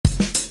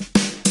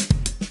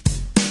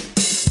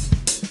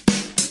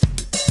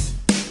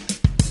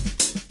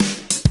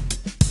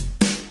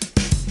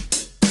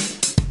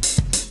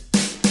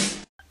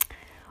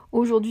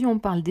Aujourd'hui, on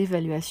parle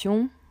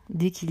d'évaluation,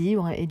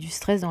 d'équilibre et du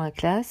stress dans la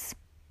classe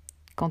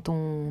quand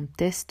on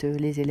teste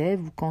les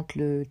élèves ou quand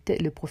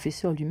le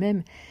professeur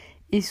lui-même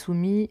est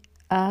soumis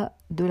à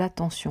de la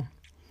tension.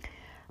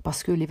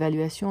 Parce que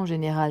l'évaluation, en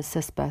général,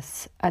 ça se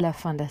passe à la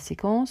fin de la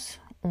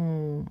séquence.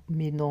 On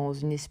met dans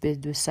une espèce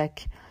de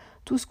sac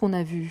tout ce qu'on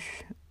a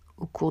vu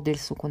au cours des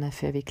leçons qu'on a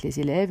fait avec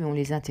les élèves et on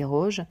les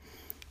interroge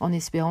en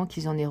espérant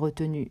qu'ils en aient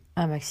retenu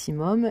un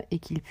maximum et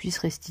qu'ils puissent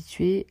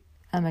restituer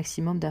un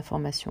maximum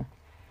d'informations.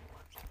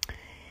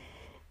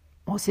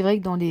 Bon, c'est vrai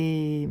que dans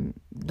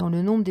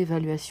le nombre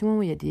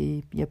d'évaluations,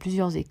 il y a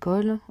plusieurs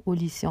écoles, au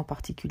lycée en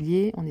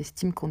particulier. On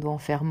estime qu'on doit en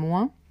faire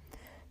moins.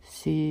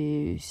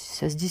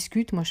 Ça se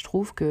discute, moi je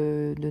trouve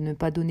que de ne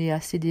pas donner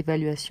assez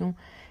d'évaluations,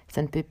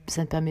 ça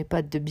ne permet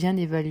pas de bien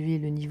évaluer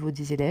le niveau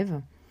des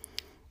élèves.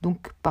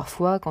 Donc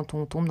parfois, quand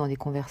on tombe dans des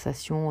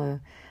conversations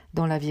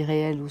dans la vie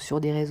réelle ou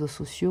sur des réseaux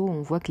sociaux,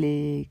 on voit que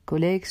les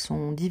collègues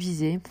sont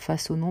divisés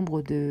face au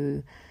nombre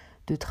de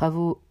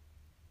travaux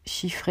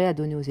chiffrés à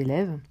donner aux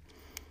élèves.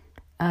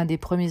 Un des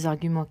premiers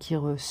arguments qui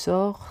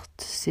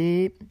ressortent,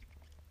 c'est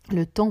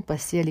le temps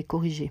passé à les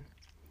corriger.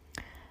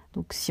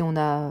 Donc si on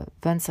a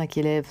 25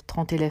 élèves,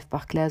 30 élèves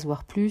par classe,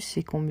 voire plus,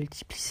 et qu'on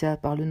multiplie ça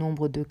par le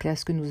nombre de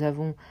classes que nous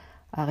avons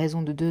à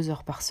raison de 2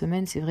 heures par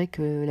semaine, c'est vrai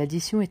que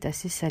l'addition est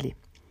assez salée.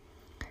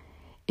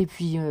 Et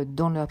puis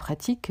dans la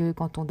pratique,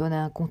 quand on donne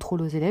un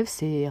contrôle aux élèves,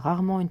 c'est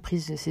rarement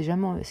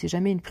c'est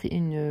jamais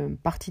une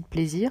partie de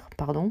plaisir,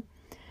 pardon.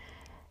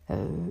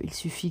 Il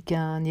suffit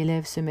qu'un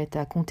élève se mette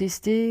à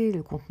contester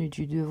le contenu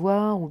du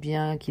devoir, ou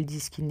bien qu'il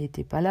dise qu'il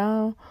n'était pas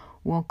là,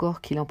 ou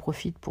encore qu'il en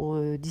profite pour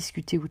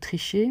discuter ou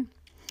tricher.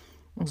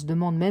 On se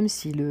demande même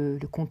si le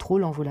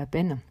contrôle en vaut la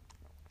peine,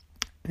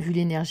 vu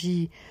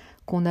l'énergie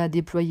qu'on a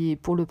déployée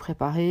pour le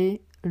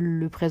préparer,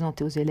 le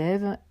présenter aux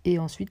élèves et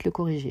ensuite le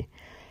corriger.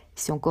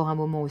 C'est encore un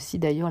moment aussi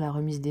d'ailleurs la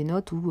remise des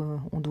notes où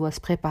on doit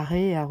se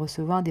préparer à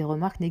recevoir des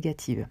remarques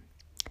négatives.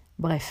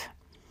 Bref.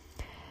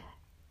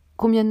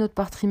 Combien de notes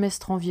par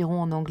trimestre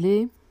environ en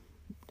anglais ?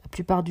 La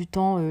plupart du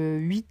temps,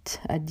 8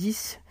 à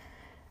 10,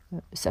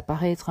 ça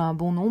paraît être un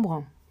bon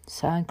nombre.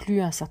 Ça inclut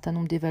un certain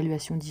nombre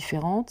d'évaluations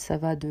différentes. Ça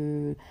va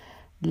de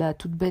la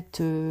toute bête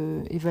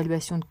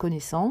évaluation de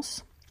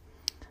connaissances.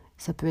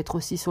 Ça peut être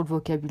aussi sur le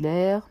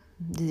vocabulaire,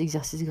 des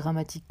exercices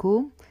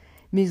grammaticaux,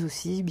 mais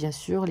aussi, bien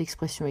sûr,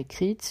 l'expression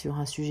écrite sur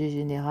un sujet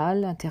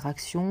général,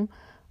 interaction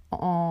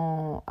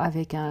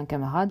avec un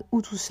camarade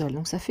ou tout seul.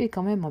 Donc ça fait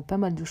quand même pas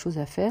mal de choses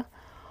à faire.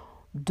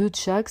 2 de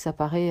chaque, ça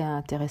paraît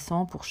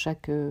intéressant pour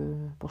chaque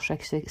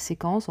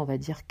séquence, on va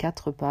dire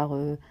 4 par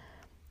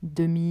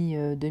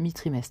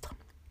demi-trimestre.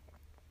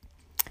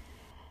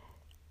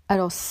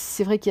 Alors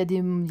c'est vrai qu'il y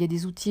a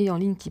des outils en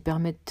ligne qui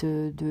permettent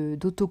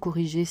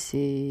d'auto-corriger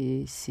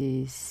ces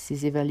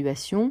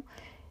évaluations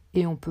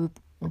et on peut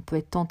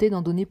être tenté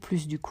d'en donner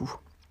plus du coup.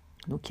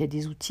 Donc il y a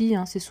des outils,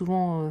 c'est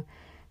souvent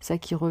ça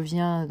qui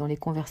revient dans les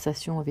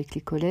conversations avec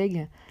les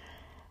collègues.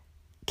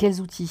 Quels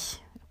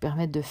outils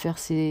permettent de faire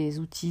ces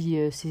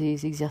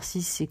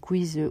exercices, ces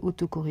quiz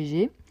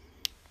autocorrigés?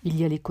 Il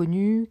y a les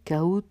connus,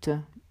 Kahoot,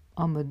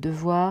 en mode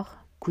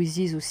devoir,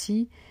 Quizzes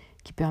aussi,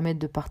 qui permettent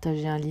de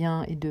partager un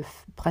lien et de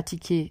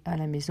pratiquer à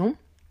la maison.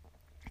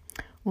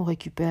 On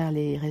récupère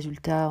les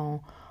résultats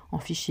en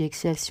fichier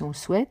Excel si on le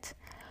souhaite.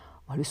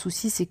 Bon, le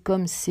souci, c'est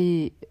comme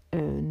c'est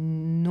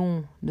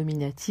non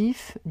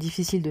nominatif,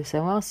 difficile de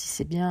savoir si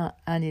c'est bien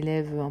un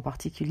élève en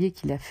particulier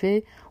qui l'a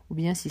fait ou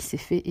bien s'il s'est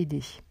fait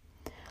aider.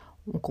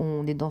 Donc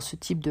on est dans ce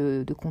type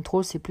de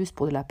contrôle, c'est plus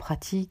pour de la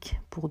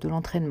pratique, pour de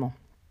l'entraînement.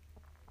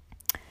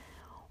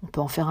 On peut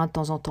en faire un de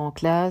temps en temps en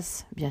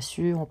classe, bien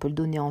sûr, on peut le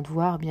donner en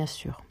devoir, bien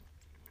sûr.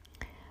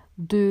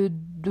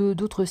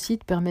 D'autres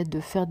sites permettent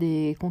de faire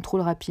des contrôles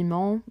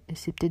rapidement, et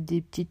c'est peut-être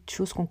des petites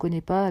choses qu'on ne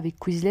connaît pas avec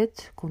Quizlet,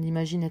 qu'on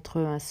imagine être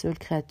un seul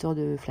créateur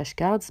de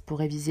flashcards pour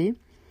réviser.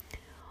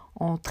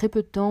 En très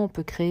peu de temps, on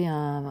peut créer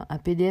un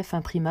PDF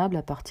imprimable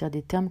à partir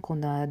des termes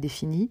qu'on a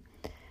définis.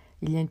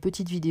 Il y a une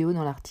petite vidéo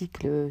dans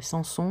l'article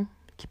sans son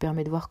qui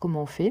permet de voir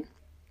comment on fait.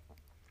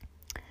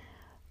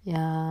 Il y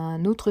a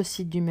un autre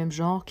site du même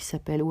genre qui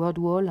s'appelle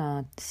WordWall,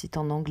 un site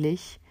en anglais,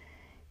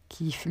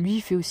 qui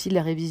lui fait aussi de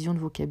la révision de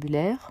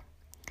vocabulaire.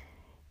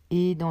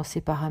 Et dans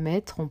ses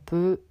paramètres, on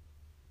peut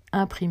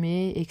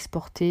imprimer,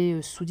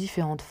 exporter sous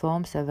différentes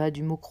formes. Ça va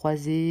du mot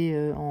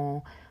croisé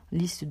en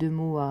liste de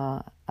mots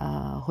à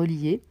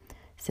relier.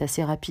 C'est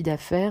assez rapide à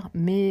faire,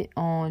 mais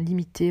en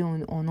limité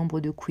en nombre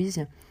de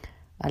quiz,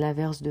 à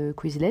l'inverse de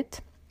Quizlet.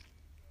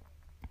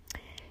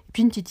 Et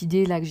puis une petite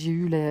idée là que j'ai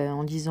eue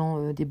en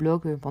lisant des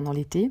blogs pendant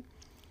l'été.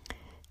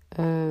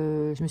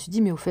 Je me suis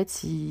dit, mais au fait,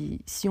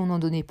 si on en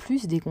donnait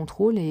plus des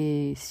contrôles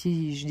et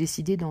si je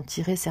décidais d'en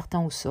tirer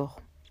certains au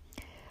sort.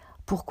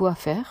 Pourquoi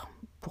faire ?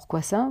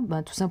 Pourquoi ça ?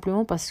 Tout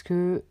simplement parce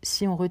que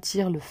si on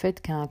retire le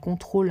fait qu'un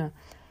contrôle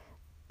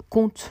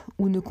compte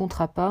ou ne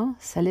comptera pas,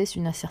 ça laisse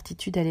une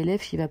incertitude à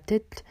l'élève qui va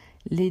peut-être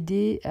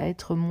l'aider à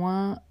être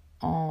moins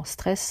en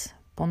stress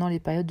pendant les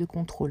périodes de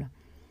contrôle.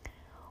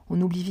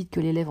 On oublie vite que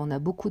l'élève en a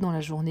beaucoup dans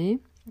la journée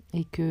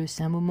et que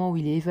c'est un moment où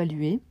il est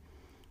évalué.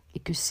 et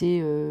que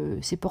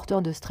c'est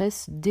porteur de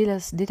stress. Dès la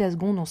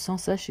seconde, on sent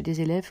ça chez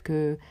des élèves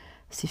que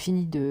c'est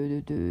fini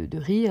de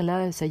rire,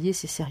 là, ça y est,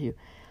 c'est sérieux.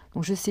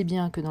 Donc je sais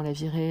bien que dans la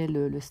vie réelle,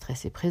 le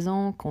stress est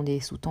présent, qu'on est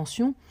sous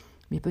tension,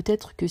 mais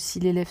peut-être que si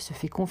l'élève se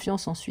fait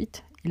confiance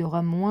ensuite, il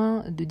aura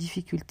moins de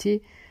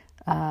difficultés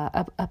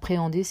à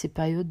appréhender ces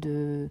périodes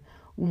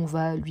où on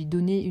va lui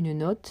donner une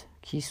note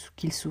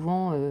qu'il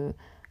souvent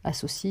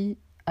associe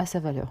à sa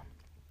valeur.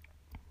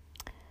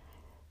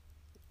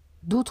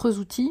 D'autres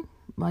outils,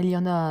 il y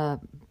en a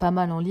pas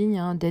mal en ligne,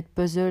 Dead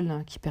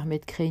Puzzle qui permet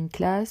de créer une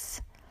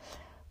classe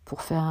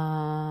pour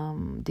faire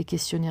des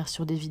questionnaires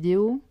sur des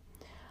vidéos.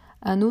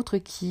 Un autre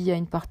qui a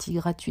une partie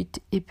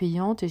gratuite et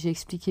payante, et j'ai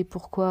expliqué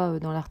pourquoi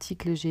dans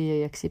l'article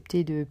j'ai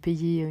accepté de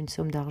payer une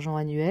somme d'argent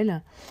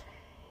annuelle.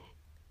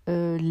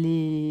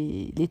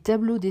 Les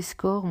tableaux des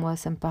scores, moi,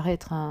 ça me paraît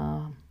être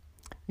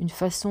une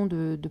façon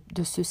de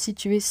se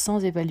situer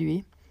sans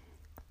évaluer.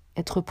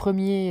 Être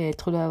premier,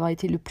 avoir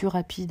été le plus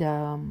rapide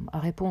à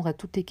répondre à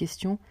toutes les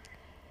questions,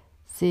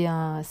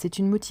 c'est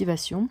une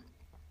motivation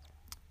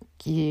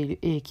qui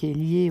est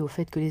liée au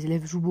fait que les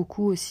élèves jouent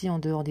beaucoup aussi en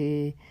dehors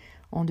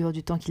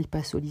du temps qu'ils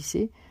passent au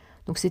lycée.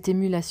 Donc cette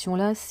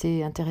émulation-là,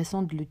 c'est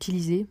intéressant de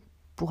l'utiliser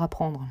pour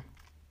apprendre.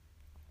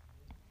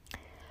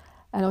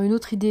 Alors une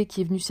autre idée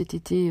qui est venue cet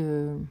été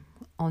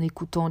en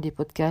écoutant des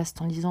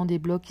podcasts, en lisant des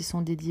blogs qui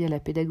sont dédiés à la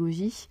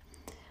pédagogie,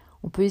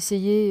 on peut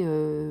essayer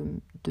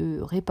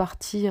de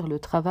répartir le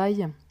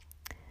travail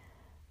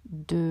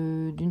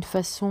d'une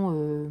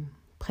façon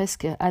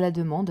presque à la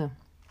demande.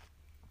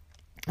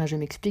 Je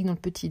m'explique dans le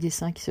petit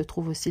dessin qui se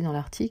trouve aussi dans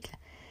l'article.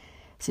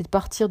 C'est de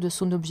partir de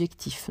son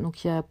objectif.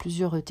 Donc il y a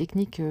plusieurs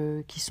techniques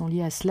qui sont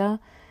liées à cela.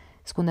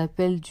 Ce qu'on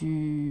appelle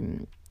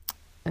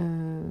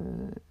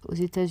aux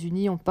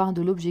États-Unis, on part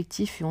de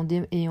l'objectif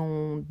et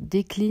on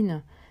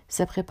décline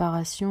sa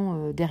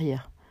préparation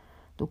derrière.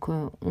 Donc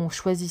on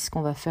choisit ce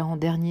qu'on va faire en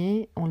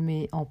dernier, on le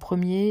met en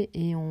premier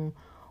et on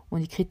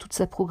écrit toute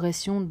sa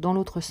progression dans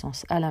l'autre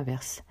sens, à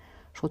l'inverse.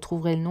 Je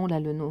retrouverai le nom, là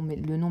le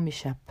nom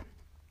m'échappe.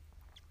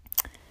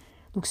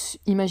 Donc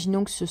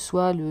imaginons que ce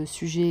soit le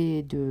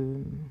sujet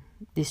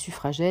des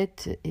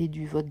suffragettes et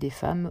du vote des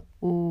femmes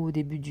au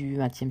début du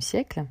XXe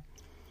siècle.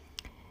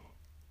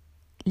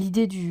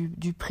 L'idée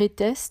du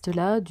pré-test,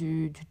 là,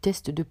 du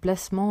test de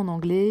placement en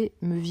anglais,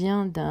 me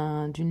vient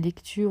d'une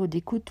lecture,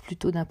 d'écoute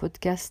plutôt d'un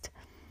podcast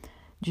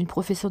d'une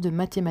professeure de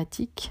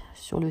mathématiques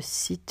sur le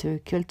site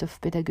Cult of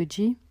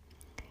Pedagogy,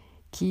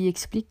 qui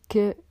explique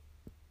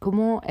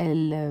comment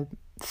elle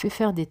fait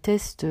faire des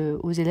tests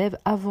aux élèves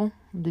avant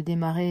de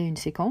démarrer une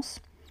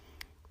séquence.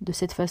 De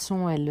cette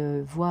façon,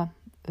 elle voit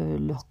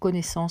leurs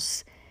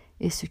connaissances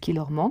et ce qui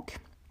leur manque.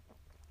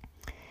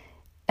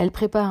 Elle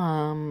prépare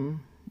une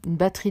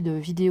batterie de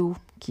vidéos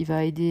qui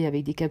va aider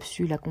avec des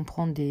capsules à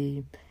comprendre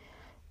des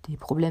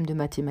problèmes de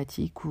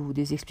mathématiques ou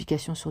des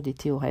explications sur des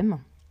théorèmes.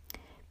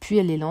 Puis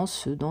elle les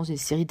lance dans une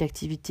série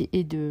d'activités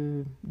et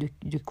de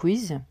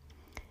quiz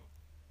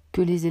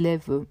que les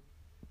élèves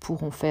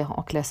pourront faire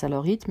en classe à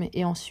leur rythme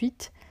et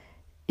ensuite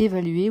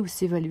évaluer ou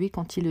s'évaluer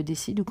quand ils le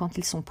décident ou quand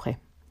ils sont prêts.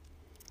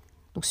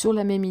 Donc sur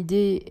la même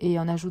idée et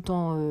en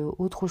ajoutant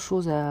autre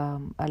chose à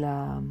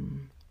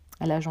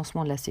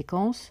l'agencement de la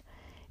séquence,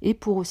 et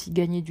pour aussi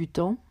gagner du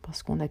temps,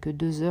 parce qu'on n'a que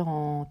 2 heures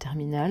en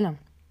terminale,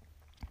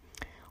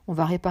 on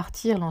va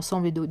répartir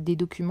l'ensemble des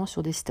documents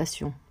sur des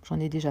stations. J'en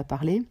ai déjà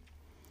parlé.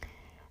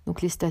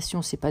 Donc les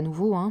stations, c'est pas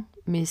nouveau,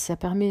 mais ça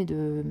permet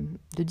de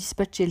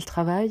dispatcher le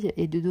travail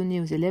et de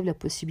donner aux élèves la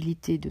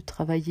possibilité de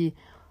travailler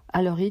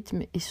à leur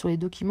rythme et sur les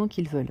documents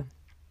qu'ils veulent.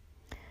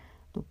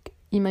 Donc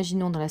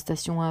imaginons dans la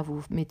station 1,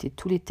 vous mettez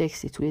tous les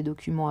textes et tous les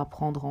documents à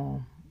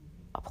prendre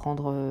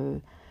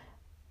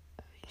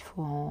il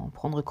faut en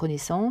prendre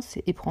connaissance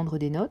et prendre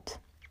des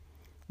notes.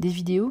 Des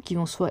vidéos qui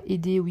vont soit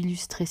aider ou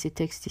illustrer ces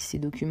textes et ces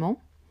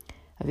documents,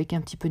 avec un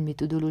petit peu de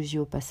méthodologie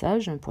au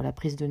passage pour la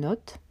prise de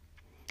notes.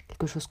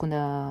 Quelque chose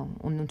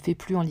on ne fait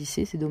plus en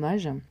lycée, c'est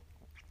dommage.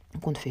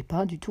 Donc on ne fait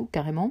pas du tout,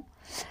 carrément.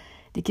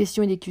 Des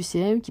questions et des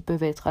QCM qui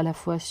peuvent être à la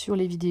fois sur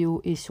les vidéos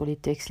et sur les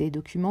textes et les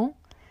documents.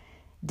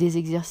 Des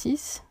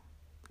exercices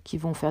qui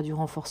vont faire du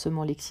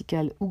renforcement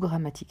lexical ou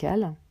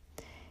grammatical.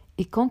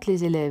 Et quand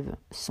les élèves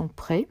sont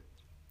prêts,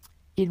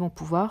 ils vont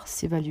pouvoir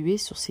s'évaluer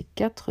sur ces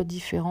 4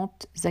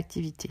 différentes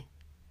activités.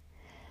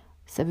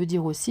 Ça veut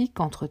dire aussi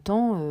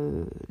qu'entre-temps,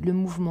 le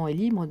mouvement est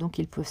libre, donc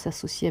ils peuvent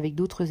s'associer avec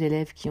d'autres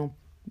élèves qui ont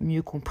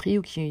mieux compris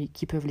ou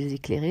qui peuvent les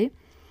éclairer.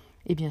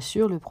 Et bien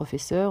sûr, le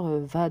professeur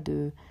va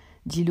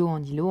d'îlot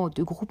en îlot,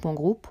 de groupe en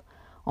groupe,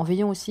 en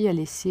veillant aussi à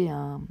laisser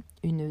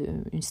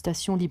une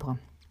station libre,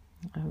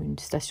 une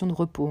station de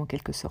repos en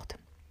quelque sorte.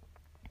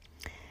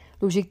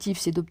 L'objectif,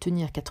 c'est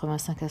d'obtenir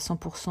 85 à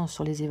 100%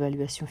 sur les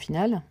évaluations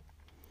finales,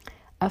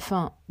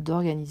 afin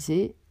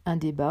d'organiser un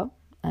débat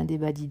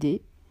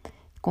d'idées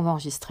qu'on va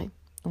enregistrer.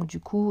 Donc du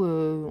coup,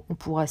 on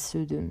pourra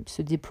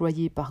se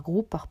déployer par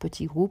groupe, par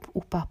petits groupes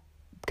ou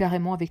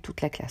carrément avec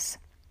toute la classe.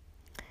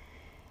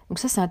 Donc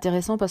ça, c'est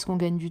intéressant parce qu'on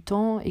gagne du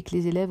temps et que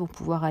les élèves vont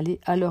pouvoir aller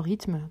à leur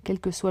rythme, quel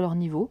que soit leur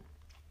niveau.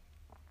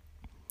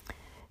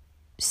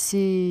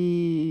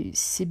 C'est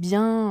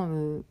bien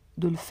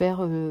de le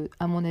faire,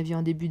 à mon avis,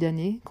 en début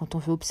d'année, quand on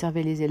veut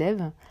observer les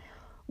élèves,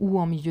 ou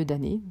en milieu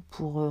d'année,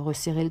 pour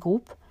resserrer le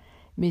groupe.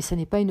 Mais ça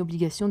n'est pas une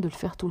obligation de le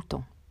faire tout le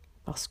temps,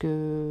 parce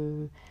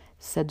que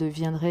ça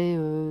deviendrait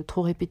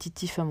trop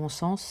répétitif à mon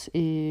sens,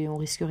 et on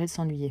risquerait de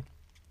s'ennuyer.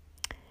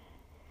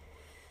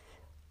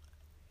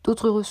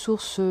 D'autres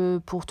ressources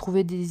pour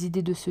trouver des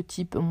idées de ce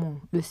type,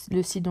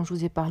 le site dont je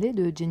vous ai parlé,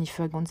 de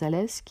Jennifer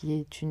Gonzalez, qui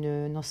est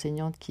une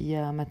enseignante qui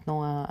a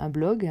maintenant un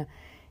blog,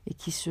 et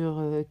qui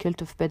sur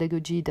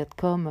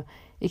cultofpedagogy.com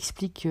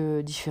explique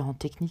différentes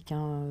techniques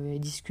et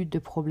discute de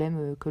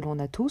problèmes que l'on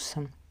a tous.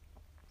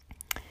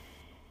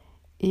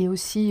 Et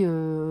aussi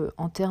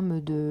en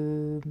termes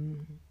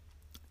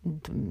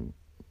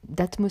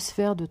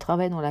d'atmosphère de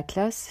travail dans la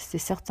classe, c'est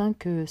certain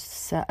que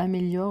ça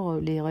améliore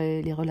les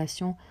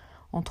relations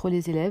entre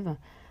les élèves,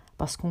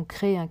 parce qu'on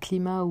crée un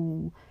climat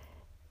où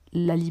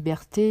la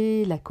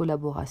liberté, la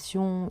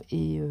collaboration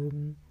et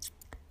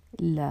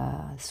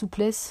la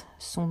souplesse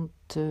sont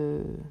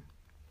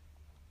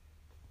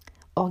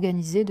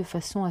organisées de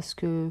façon à ce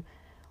que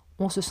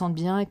on se sente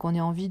bien et qu'on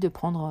ait envie de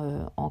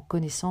prendre en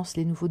connaissance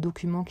les nouveaux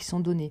documents qui sont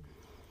donnés.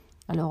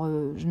 Alors,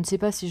 je ne sais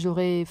pas si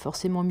j'aurais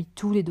forcément mis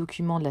tous les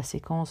documents de la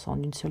séquence en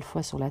une seule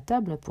fois sur la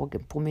table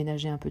pour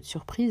ménager un peu de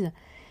surprise,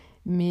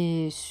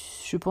 mais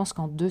je pense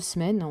qu'en 2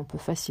 semaines, on peut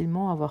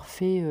facilement avoir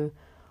fait,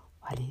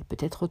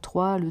 peut-être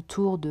 3, le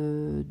tour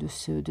de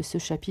ce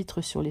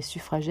chapitre sur les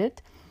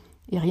suffragettes.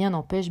 Et rien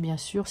n'empêche, bien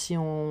sûr, si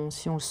on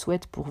le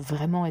souhaite, pour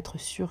vraiment être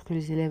sûr que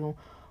les élèves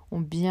ont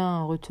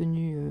bien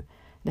retenu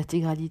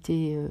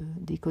l'intégralité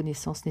des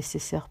connaissances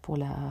nécessaires pour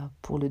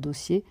le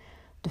dossier,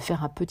 de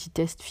faire un petit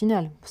test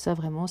final. Ça,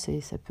 vraiment,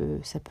 ça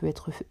peut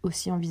être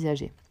aussi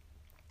envisagé.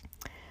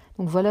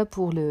 Donc voilà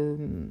pour la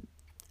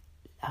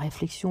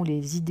réflexion,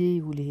 les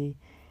idées ou les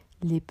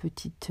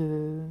petites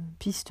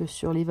pistes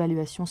sur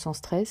l'évaluation sans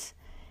stress,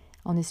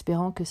 en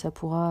espérant que ça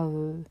pourra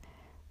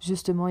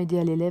justement aider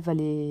à l'élève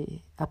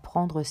à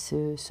prendre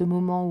ce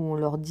moment où on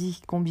leur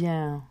dit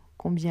combien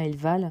ils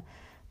valent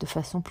de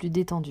façon plus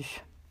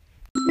détendue.